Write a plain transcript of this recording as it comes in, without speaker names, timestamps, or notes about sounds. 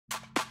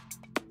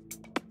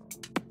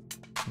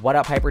What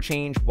up,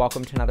 Hyperchange?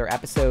 Welcome to another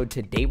episode.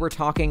 Today we're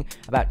talking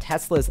about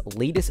Tesla's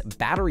latest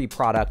battery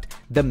product,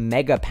 the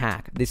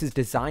Megapack. This is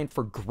designed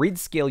for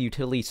grid-scale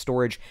utility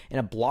storage. In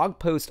a blog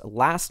post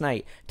last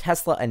night,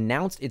 Tesla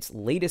announced its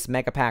latest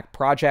Megapack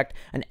project,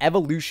 an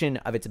evolution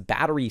of its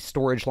battery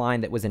storage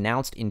line that was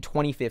announced in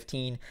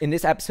 2015. In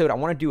this episode, I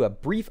want to do a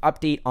brief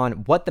update on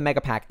what the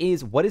Megapack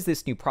is, what is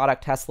this new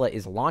product Tesla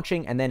is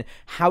launching, and then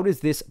how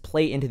does this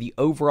play into the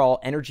overall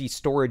energy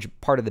storage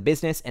part of the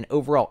business and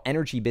overall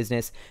energy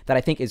business that I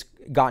think has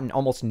gotten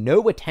almost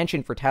no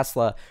attention for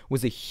Tesla,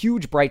 was a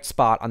huge bright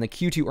spot on the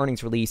Q2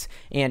 earnings release,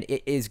 and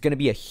it is going to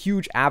be a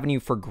huge avenue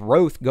for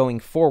growth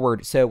going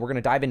forward. So we're going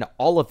to dive into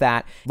all of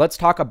that. Let's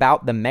talk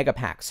about the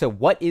Megapack. So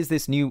what is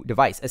this new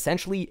device?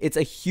 Essentially, it's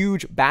a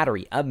huge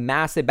battery, a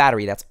massive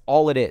battery. That's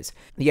all it is.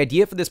 The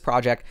idea for this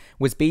project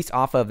was based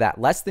off of that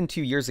less than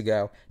 2 years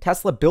ago,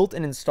 Tesla built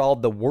and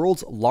installed the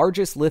world's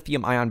largest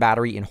lithium-ion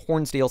battery in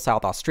Hornsdale,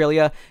 South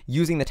Australia,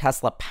 using the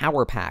Tesla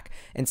Power Pack.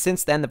 And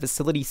since then, the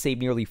facility saved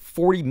nearly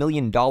 $40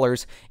 million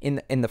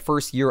in the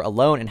first year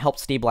alone and helped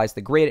stabilize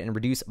the grid and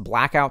reduce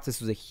blackouts. This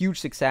was a huge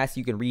success.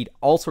 You can read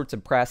all sorts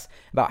of press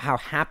about how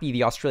happy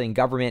the Australian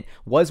government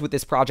was with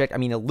this project. I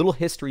mean, a little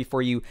history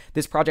for you.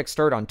 This project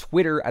started on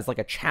Twitter as like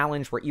a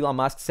challenge where Elon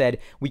Musk said,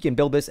 we can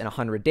build this in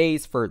 100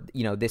 days for,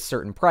 this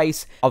certain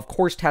price. Of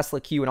course, Tesla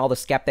Q and all the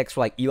skeptics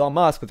were like, Elon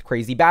Musk with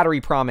crazy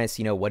battery promise,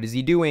 what is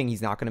he doing?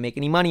 He's not going to make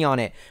any money on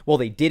it. Well,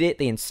 they did it.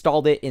 They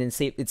installed it and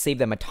it saved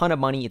them a ton of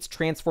money. It's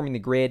transforming the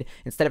grid.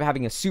 Instead of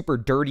having a super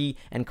dirty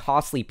and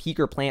costly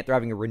peaker plant, they're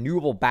having a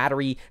renewable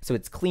battery, so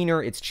it's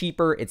cleaner, it's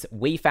cheaper, it's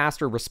way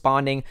faster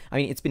responding. I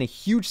mean, it's been a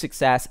huge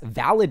success,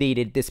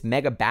 validated this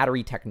mega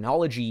battery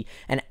technology,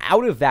 and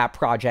out of that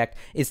project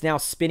is now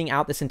spinning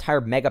out this entire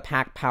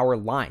Megapack power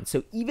line.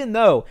 So even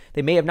though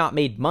they may have not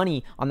made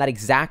money on that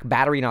exact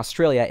battery in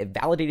Australia, it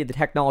validated the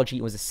technology.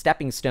 It was a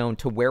stepping stone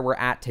to where we're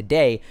at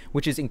today,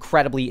 which is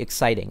incredibly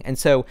exciting. And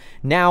so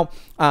now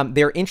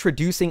they're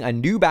introducing a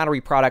new battery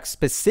product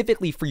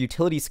specifically for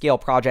utility scale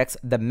projects,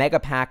 the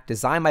Megapack,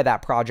 designed by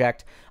that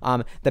project.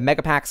 The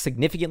Megapack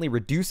significantly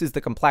reduces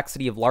the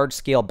complexity of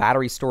large-scale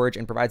battery storage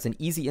and provides an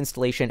easy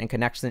installation and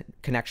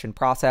connection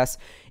process.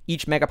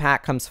 Each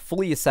Megapack comes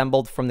fully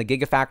assembled from the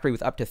Gigafactory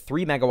with up to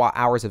 3 megawatt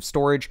hours of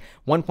storage,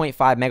 1.5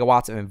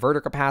 megawatts of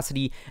inverter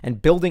capacity,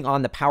 and building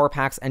on the Power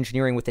Pack's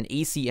engineering with an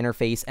AC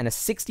interface and a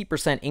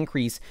 60%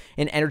 increase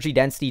in energy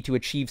density to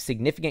achieve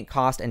significant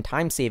cost and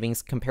time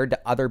savings compared to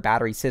other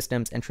battery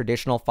systems and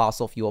traditional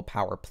fossil fuel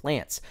power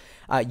plants.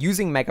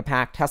 Using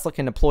Megapack, Tesla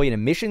can deploy an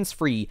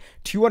emissions-free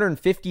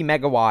 250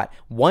 megawatt,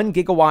 1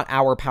 gigawatt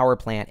hour power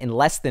plant in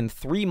less than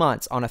 3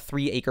 months on a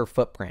 3-acre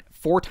footprint,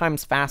 4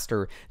 times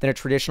faster than a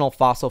traditional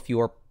fossil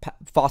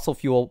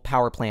fuel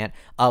power plant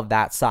of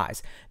that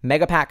size.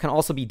 Megapack can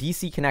also be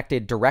DC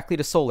connected directly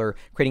to solar,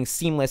 creating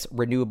seamless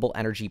renewable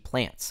energy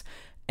plants.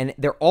 And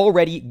they're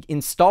already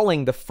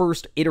installing the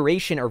first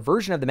iteration or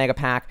version of the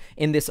Megapack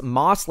in this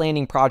Moss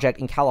Landing project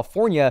in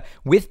California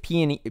with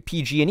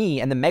PG&E,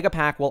 and the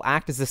Megapack will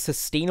act as a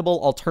sustainable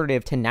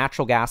alternative to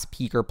natural gas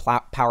peaker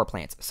power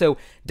plants. So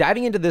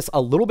diving into this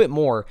a little bit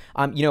more,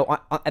 at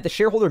the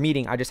shareholder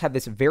meeting, I just had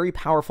this very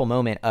powerful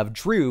moment of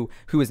Drew,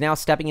 who is now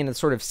stepping into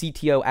sort of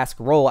CTO-esque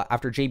role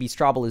after JB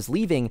Straubel is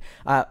leaving,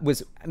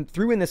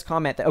 threw in this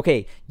comment that,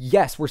 okay,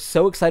 yes, we're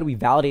so excited we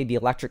validated the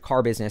electric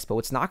car business, but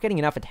what's not getting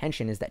enough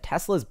attention is that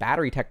Tesla's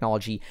battery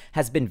technology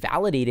has been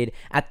validated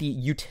at the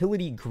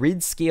utility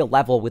grid scale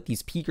level with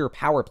these peaker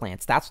power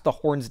plants. That's what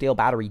the Hornsdale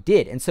battery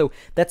did. And so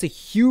that's a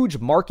huge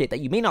market that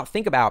you may not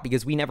think about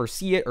because we never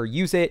see it or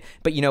use it.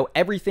 But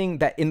everything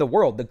that in the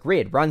world, the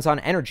grid runs on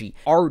energy.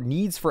 Our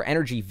needs for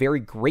energy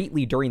vary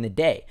greatly during the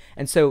day.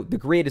 And so the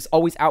grid is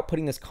always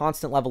outputting this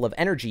constant level of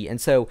energy.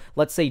 And so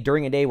let's say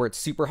during a day where it's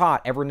super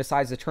hot, everyone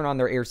decides to turn on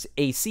their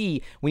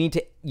AC. We need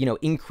to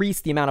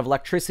increase the amount of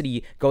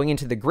electricity going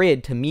into the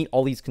grid to meet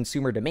all these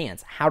consumer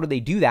demands. How do they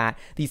do that?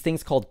 These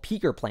things called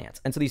peaker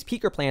plants. And so these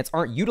peaker plants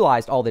aren't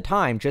utilized all the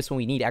time just when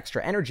we need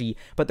extra energy,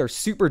 but they're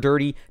super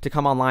dirty to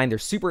come online. They're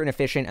super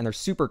inefficient and they're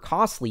super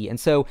costly. And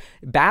so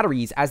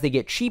batteries, as they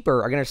get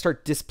cheaper, are going to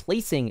start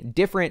displacing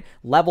different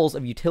levels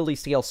of utility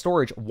scale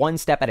storage one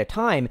step at a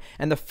time.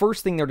 And the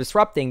first thing they're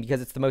disrupting,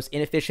 because it's the most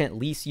inefficient,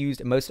 least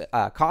used, and most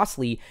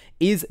costly,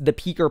 is the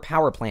peaker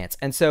power plants.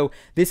 And so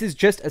this is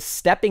just a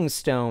stepping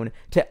stone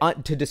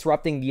to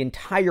disrupting the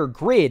entire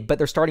grid, but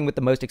they're starting with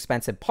the most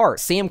expensive part.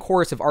 Sam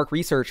Corris of Arc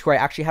Research, who I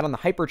actually had on the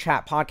Hyper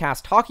Chat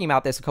podcast talking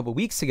about this a couple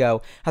weeks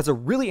ago, has a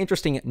really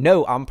interesting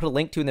note I'm going to put a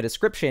link to in the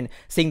description,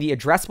 saying the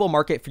addressable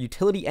market for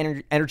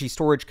utility energy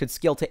storage could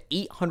scale to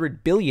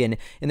 $800 billion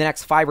in the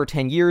next 5 or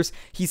 10 years.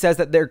 He says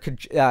that there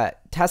could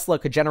Tesla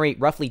could generate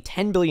roughly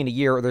 $10 billion a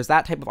year, or there's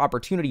that type of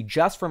opportunity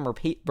just from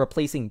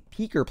replacing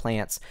peaker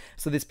plants.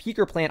 So this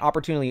peaker plant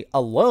opportunity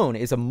alone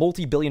is a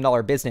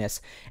multi-billion-dollar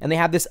business. And they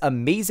have this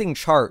amazing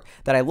chart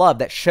that I love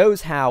that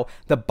shows how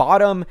the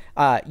bottom,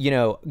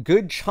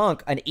 good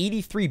chunk, an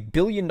 $83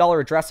 billion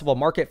addressable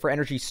market for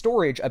energy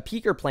storage of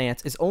peaker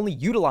plants, is only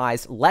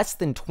utilized less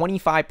than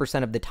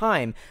 25% of the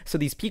time. So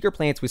these peaker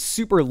plants with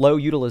super low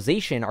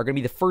utilization are going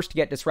to be the first to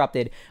get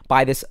disrupted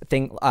by this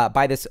thing,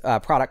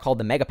 product called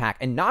the Megapack.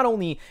 And not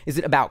only is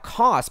it about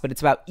cost, but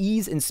it's about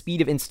ease and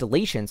speed of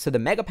installation. So the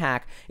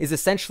Megapack is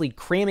essentially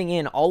cramming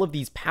in all of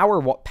these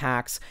power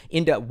packs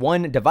into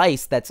one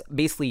device that's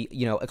basically,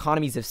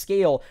 economies of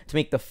scale to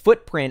make the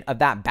footprint of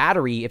that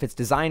battery, if it's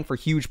designed for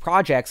huge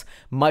projects,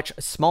 much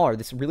smaller.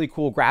 This really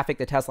cool graphic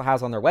that Tesla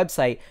has on their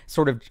website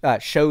sort of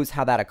shows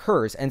how that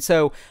occurs. And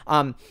so,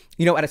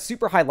 at a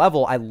super high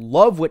level, I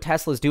love what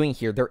Tesla is doing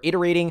here. They're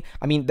iterating.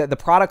 I mean, the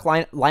product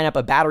lineup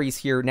of batteries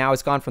here now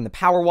has gone from the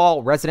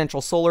Powerwall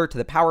residential solar to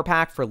the Power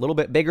Pack for a little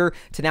bit bigger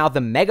to now the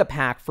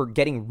Megapack for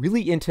getting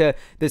really into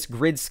this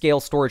grid scale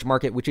storage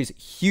market, which is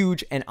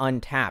huge and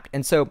untapped.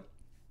 And so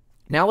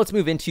now let's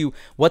move into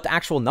what the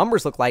actual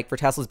numbers look like for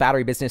Tesla's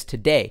battery business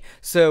today.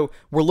 So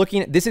we're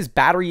looking at, this is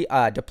battery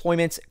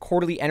deployments,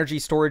 quarterly energy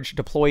storage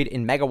deployed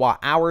in megawatt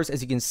hours.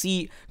 As you can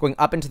see, going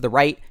up and to the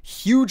right,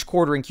 huge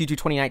quarter in Q2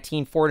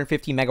 2019,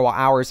 450 megawatt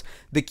hours.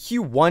 The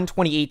Q1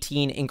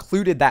 2018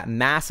 included that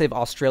massive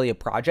Australia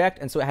project,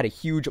 and so it had a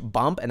huge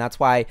bump, and that's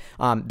why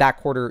that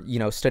quarter,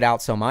 stood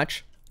out so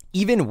much.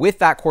 Even with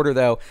that quarter,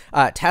 though,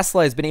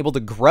 Tesla has been able to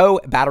grow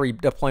battery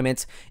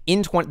deployments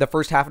in the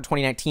first half of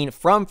 2019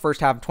 from first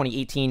half of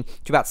 2018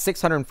 to about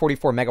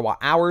 644 megawatt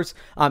hours.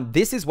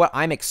 This is what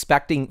I'm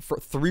expecting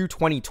through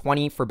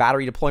 2020 for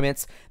battery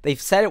deployments. They've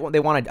said they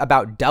wanted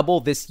about double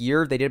this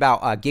year. They did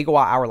about a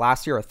gigawatt hour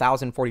last year,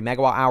 1,040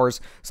 megawatt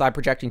hours. So I'm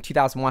projecting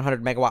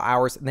 2,100 megawatt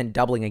hours, and then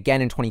doubling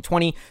again in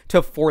 2020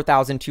 to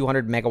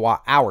 4,200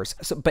 megawatt hours.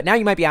 But now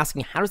you might be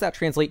asking, how does that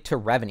translate to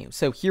revenue?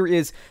 So here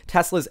is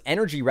Tesla's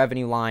energy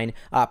revenue line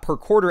per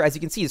quarter. As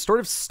you can see, it's sort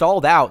of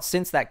stalled out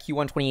since that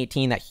Q1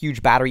 2018, that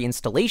huge battery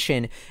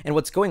installation. And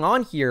what's going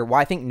on here,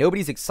 why I think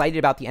nobody's excited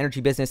about the energy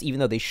business,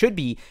 even though they should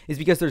be, is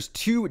because there's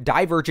two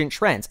divergent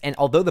trends. And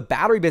although the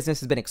battery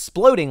business has been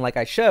exploding, like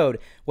I showed,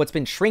 what's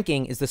been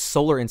shrinking is the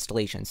solar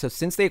installation. So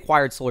since they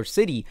acquired Solar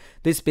City,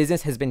 this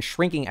business has been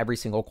shrinking every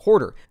single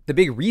quarter. The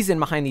big reason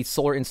behind these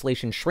solar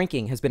installations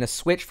shrinking has been a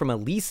switch from a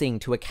leasing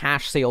to a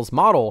cash sales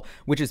model,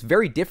 which is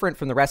very different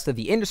from the rest of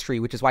the industry,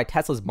 which is why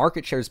Tesla's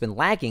market share has been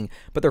lagging,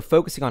 but they're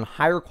focusing on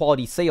higher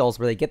quality sales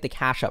where they get the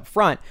cash up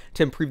front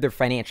to improve their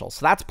financials.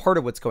 So that's part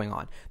of what's going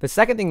on. The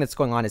second thing that's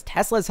going on is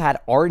Tesla's had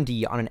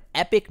R&D on an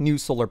epic new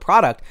solar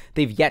product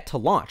they've yet to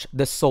launch,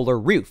 the solar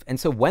roof. And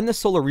so when the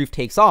solar roof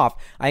takes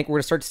off, I think we're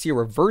going to start to see a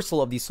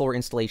reversal of these solar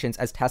installations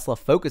as Tesla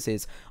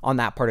focuses on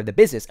that part of the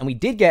business. And we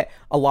did get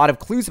a lot of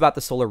clues about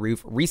the solar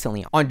roof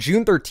recently. On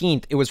June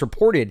 13th, it was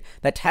reported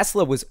that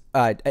Tesla was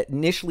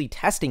initially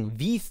testing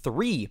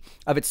V3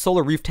 of its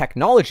solar roof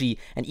technology,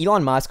 and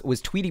Elon Musk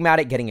was tweeting about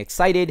it, getting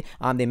excited.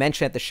 They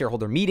mentioned at the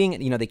shareholder meeting,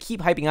 they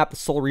keep hyping up the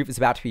solar roof is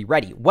about to be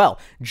ready. Well,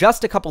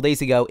 just a couple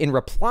days ago, in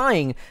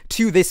replying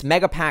to this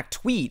Megapack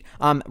tweet,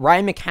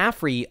 Ryan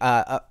McCaffrey,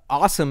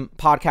 awesome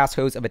podcast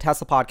host of a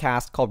Tesla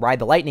podcast called Ride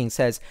the Lightning,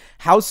 says,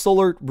 "How's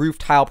solar roof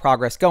tile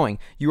progress going?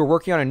 You were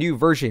working on a new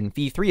version,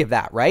 V3 of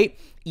that, right?"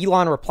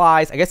 Elon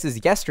replies, I guess this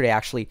is yesterday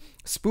actually,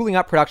 "Spooling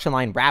up production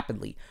line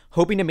rapidly,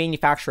 hoping to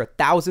manufacture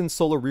 1,000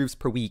 solar roofs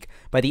per week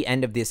by the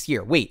end of this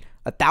year." Wait,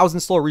 1,000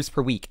 solar roofs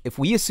per week. If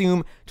we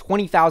assume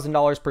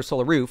 $20,000 per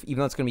solar roof, even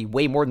though it's going to be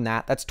way more than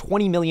that, that's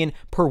 $20 million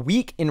per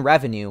week in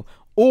revenue,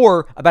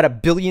 or about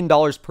 $1 billion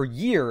per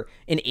year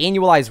in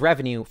annualized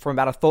revenue from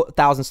about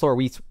 1,000 solar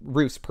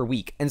roofs per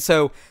week. And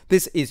so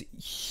this is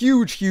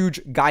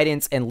huge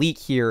guidance and leak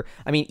here.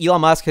 I mean,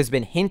 Elon Musk has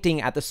been hinting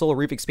at the solar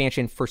roof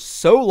expansion for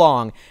so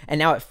long, and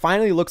now it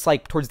finally looks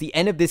like towards the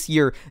end of this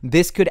year,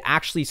 this could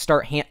actually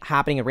start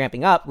happening and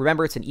ramping up.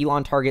 Remember, it's an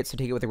Elon target, so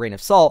take it with a grain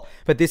of salt,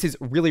 but this is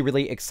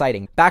really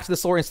exciting. Back to the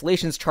solar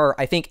installations chart,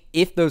 I think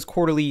if those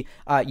quarterly,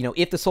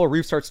 if the solar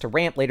roof starts to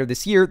ramp later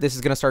this year, this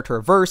is going to start to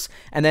reverse,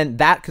 and then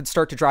that could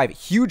start to drive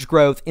huge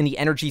growth in the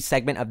energy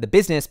segment of the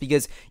business,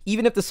 because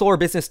even if the solar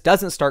business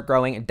doesn't start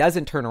growing, it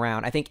doesn't turn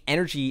around, I think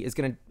energy is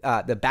going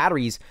to, the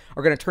batteries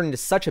are going to turn into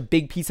such a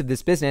big piece of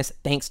this business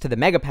thanks to the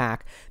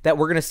Megapack that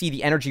we're going to see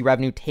the energy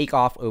revenue take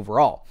off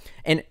overall.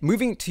 And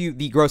moving to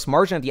the gross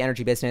margin of the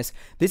energy business,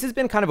 this has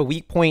been kind of a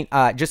weak point,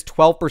 just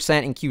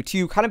 12% in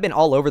Q2, kind of been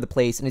all over the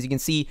place. And as you can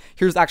see,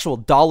 here's the actual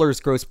dollars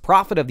gross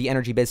profit of the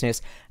energy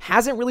business.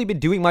 Hasn't really been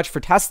doing much for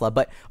Tesla,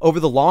 but over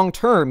the long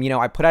term,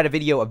 I put out a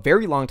video a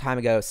very long time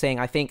ago saying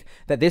I think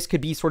that this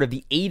could be sort of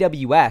the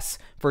AWS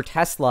for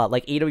Tesla,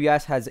 like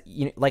AWS has,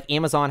 like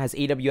Amazon has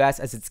AWS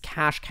as its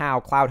cash cow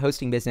cloud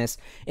hosting business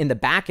in the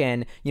back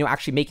end,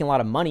 actually making a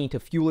lot of money to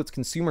fuel its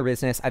consumer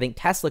business. I think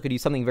Tesla could do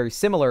something very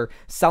similar,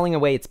 selling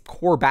away its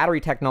core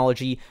battery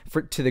technology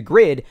to the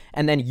grid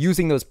and then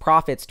using those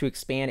profits to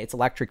expand its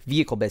electric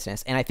vehicle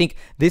business. And I think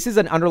this is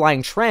an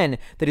underlying trend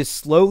that is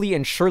slowly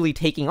and surely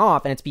taking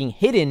off, and it's being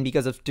hidden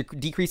because of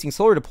decreasing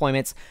solar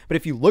deployments. But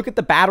if you look at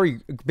the battery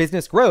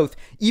business growth,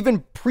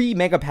 even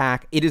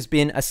pre-Megapack, it has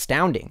been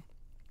astounding.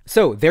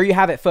 So there you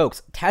have it,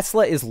 folks.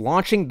 Tesla is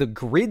launching the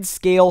grid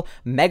scale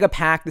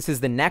Megapack. This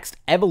is the next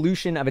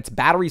evolution of its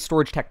battery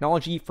storage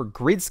technology for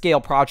grid scale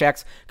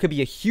projects. Could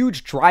be a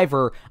huge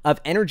driver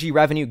of energy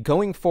revenue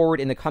going forward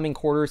in the coming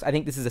quarters. I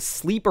think this is a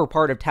sleeper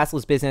part of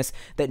Tesla's business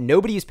that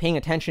nobody is paying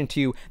attention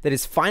to, that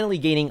is finally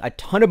gaining a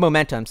ton of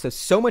momentum.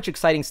 So much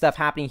exciting stuff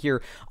happening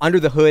here under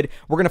the hood.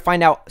 We're going to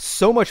find out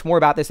so much more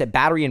about this at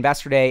Battery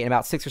Investor Day in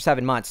about 6 or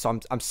 7 months. So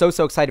I'm so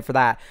excited for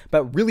that,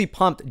 but really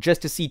pumped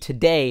just to see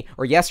today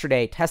or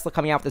yesterday, Tesla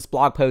coming out with this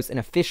blog post and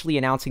officially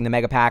announcing the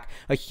Megapack,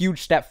 a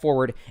huge step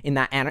forward in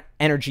that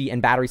energy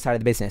and battery side of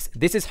the business.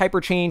 This is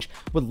Hyperchange.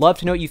 Would love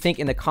to know what you think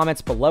in the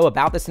comments below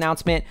about this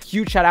announcement.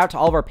 Huge shout out to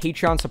all of our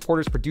Patreon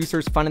supporters,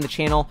 producers, funding the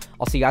channel.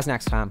 I'll see you guys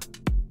next time.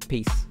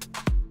 Peace.